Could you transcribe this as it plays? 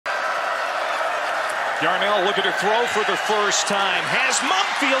Yarnell looking to throw for the first time. Has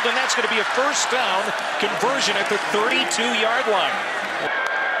Mumfield, and that's going to be a first down conversion at the 32-yard line.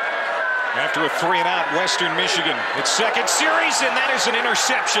 After a 3-and-out, Western Michigan. Its second series, and that is an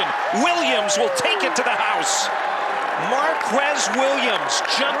interception. Williams will take it to the house. Marquez Williams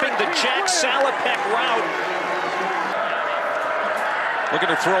jumping the Jack Salopek route. Looking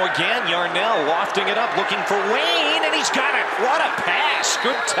to throw again. Yarnell lofting it up, looking for Wayne, and he's got it. What a pass.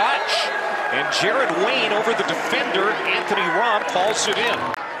 Good touch. And Jared Wayne over the defender, Anthony Rump, hauls it in.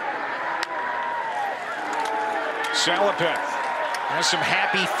 Salopek has some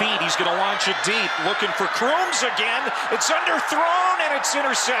happy feet. He's going to launch it deep. Looking for Crooms again. It's underthrown, and it's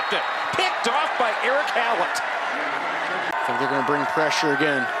intercepted. Picked off by Eric Hallett. I think they're going to bring pressure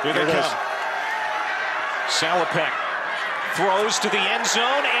again. Here they come. Salopek throws to the end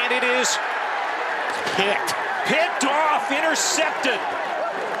zone, and it is picked. Picked off, intercepted.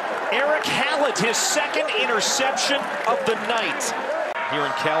 Eric Hallett, his second interception of the night. Here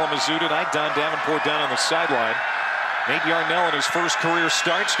in Kalamazoo tonight, Don Davenport down on the sideline. Nate Yarnell in his first career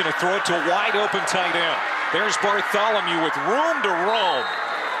start's going to throw it to a wide-open tight end. There's Bartholomew with room to roam.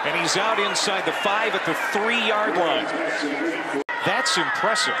 And he's out inside the 5 at the 3-yard line. That's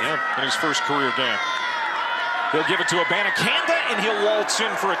impressive in his first career game. He'll give it to Abanikanda, and he'll waltz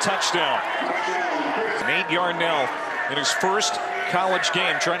in for a touchdown. Nate Yarnell in his first college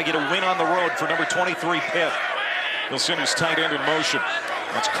game trying to get a win on the road for number 23 Pitt. He'll send his tight end in motion.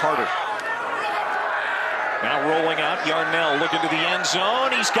 That's Carter. Now rolling out, Yarnell looking to the end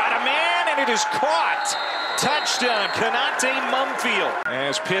zone. He's got a man, and it is caught. Touchdown, Kanate Mumfield.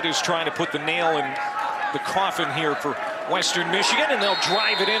 As Pitt is trying to put the nail in the coffin here for Western Michigan, and they'll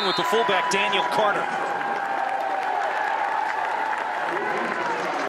drive it in with the fullback Daniel Carter.